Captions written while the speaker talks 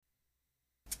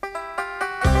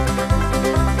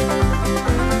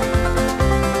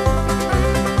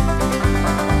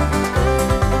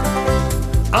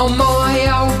Oh, my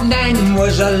old Nan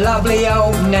was a lovely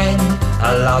old Nan,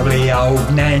 a lovely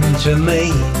old Nan to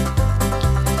me.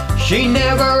 She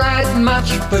never had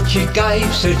much, but she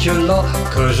gave such a lot,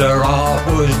 'cause her heart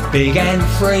was big and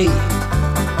free.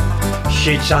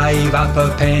 She'd save up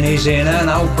her pennies in an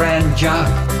old brown jug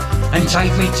and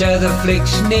take me to the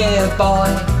flicks nearby.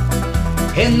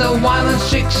 In the 1 and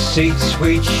 6 seats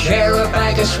we'd share a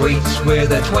bag of sweets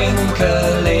with a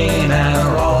twinkle in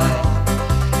our eye.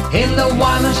 In the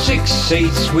 1 and 6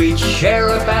 seats we'd share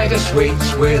a bag of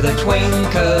sweets with a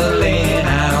twinkle in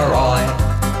our eye.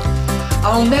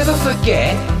 I'll never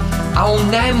forget, old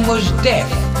Nan was deaf.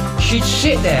 She'd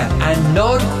sit there and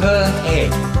nod her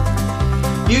head.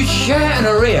 You'd shout in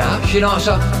her ear, she'd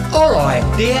answer, "All right,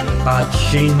 dear," but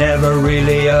she never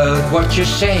really heard what you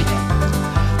said.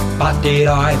 But did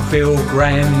I feel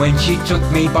grand when she took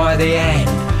me by the hand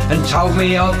and told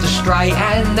me of the straight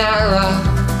and narrow.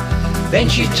 Then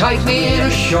she'd take me in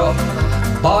a shop,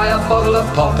 buy a bottle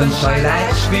of pop and say,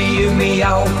 "That's for you, me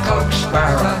old cock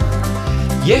sparrow."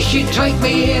 Yes, she'd take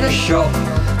me in a shop,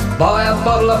 buy a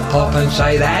bottle of pop and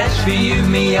say, "That's for you,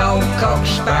 me old cock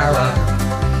sparrow."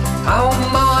 Oh,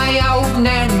 my old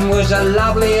Nan was a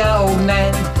lovely old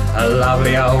Nan, a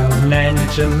lovely old Nan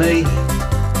to me.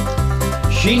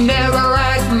 She never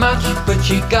had much, but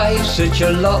she gave such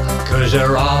a lot, 'cause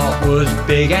her heart was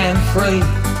big and free.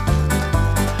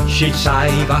 She'd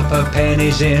save up her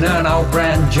pennies in an old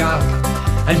brown jug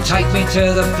and take me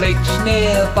to the flicks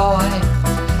nearby.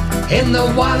 In the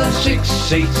 1 and 6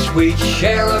 seats we'd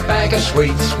share a bag of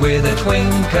sweets with a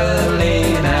twinkle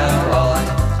in our eye.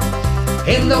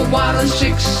 In the 1 and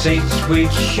 6 seats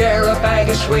we'd share a bag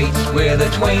of sweets with a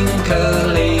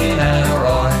twinkle in our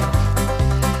eye.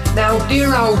 Now,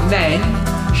 dear old Nan,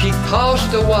 she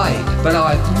passed away, but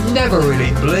I've never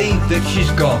really believed that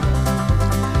she's gone.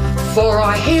 For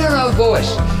I hear her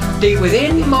voice deep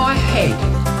within my head,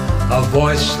 a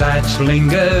voice that's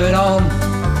lingered on.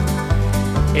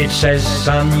 It says,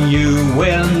 "Son, you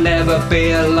will never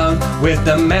be alone with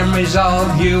the memories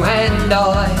of you and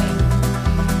I."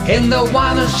 In the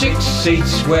 1 and 6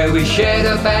 seats where we shared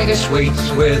a bag of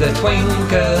sweets with a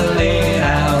twinkle in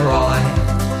our eye.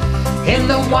 In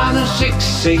the 1 and 6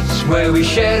 seats where we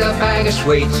shared a bag of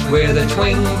sweets with a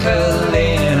twinkle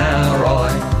in our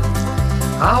eye.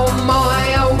 Oh, my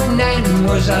old Nan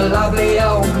was a lovely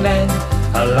old Nan,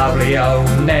 a lovely old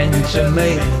Nan to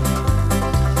me.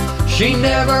 She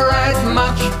never had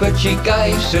much, but she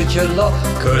gave such a lot,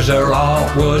 'cause her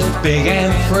heart was big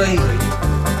and free.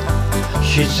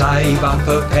 She'd save up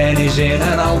her pennies in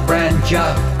an old brown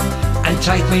jug and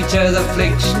take me to the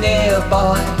flicks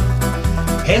nearby.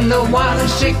 In the 1 and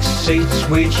 6 seats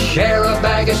we'd share a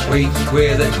bag of sweets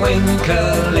with a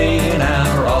twinkle in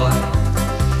our eye.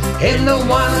 In the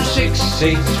 1 and 6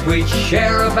 seats we'd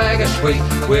share a bag of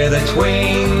sweets with a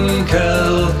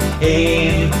twinkle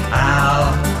in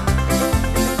our